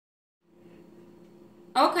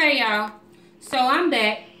Okay, y'all. So I'm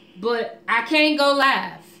back, but I can't go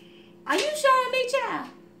live. Are you showing me, child?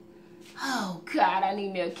 Oh, God, I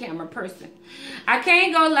need me a camera person. I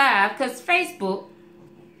can't go live because Facebook.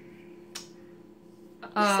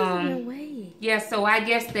 No way. Yeah, so I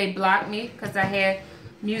guess they blocked me because I had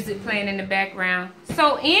music playing in the background.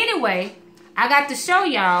 So anyway, I got to show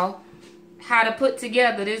y'all how to put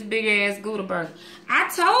together this big ass Gouda burger.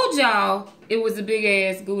 I told y'all it was a big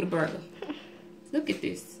ass Gouda burger. Look at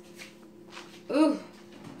this. Ooh.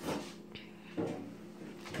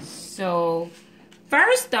 So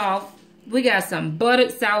first off, we got some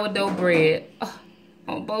buttered sourdough bread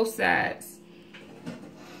on both sides.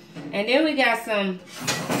 And then we got some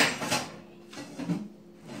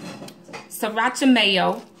sriracha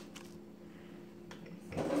mayo.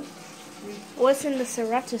 What's in the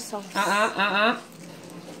sriracha sauce? I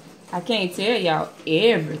can't tell y'all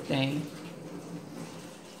everything.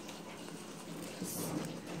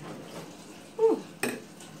 Whew.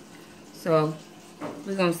 So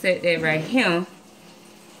we're gonna set that right here.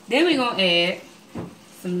 Then we're gonna add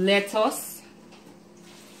some lettuce.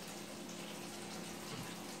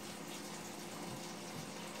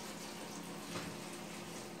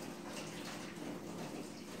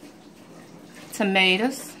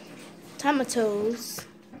 Tomatoes.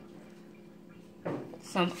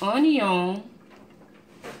 Some onion.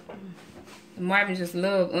 Marvin just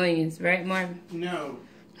loves onions, right, Marvin? No.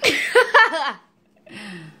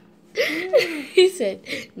 He said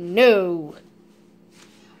no.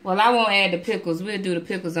 Well, I won't add the pickles. We'll do the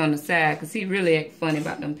pickles on the side because he really act funny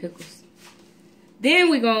about them pickles. Then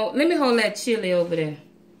we gonna, let me hold that chili over there.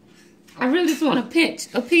 I really just want to pinch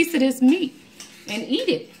a piece of this meat and eat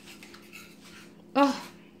it. Oh,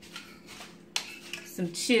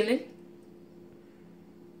 some chili.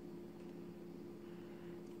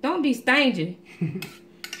 Don't be stingy.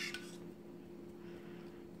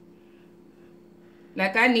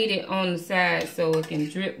 Like I need it on the side so it can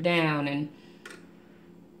drip down and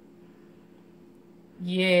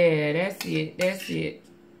yeah, that's it. That's it.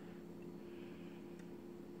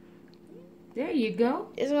 There you go.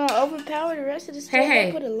 It's gonna overpower the rest of the stuff. Hey,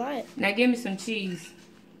 I put a lot. Now give me some cheese.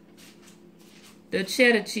 The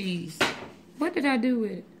cheddar cheese. What did I do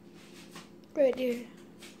with it? Right there.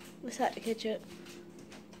 Let's hide the ketchup.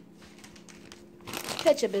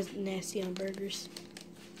 Ketchup is nasty on burgers.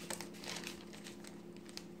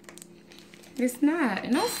 It's not.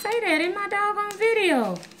 And don't say that in my doggone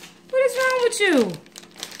video. What is wrong with you?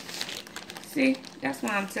 See, that's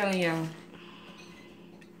why I'm telling y'all.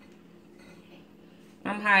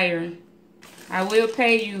 I'm hiring. I will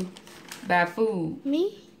pay you by food.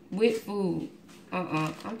 Me? With food.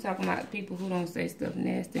 I'm talking about people who don't say stuff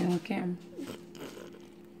nasty on camera.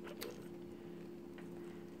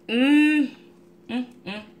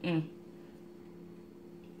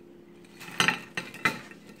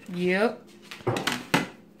 Yep.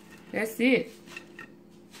 That's it.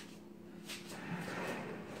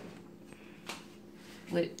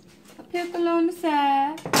 With a pickle on the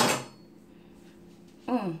side.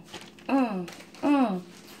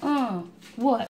 What?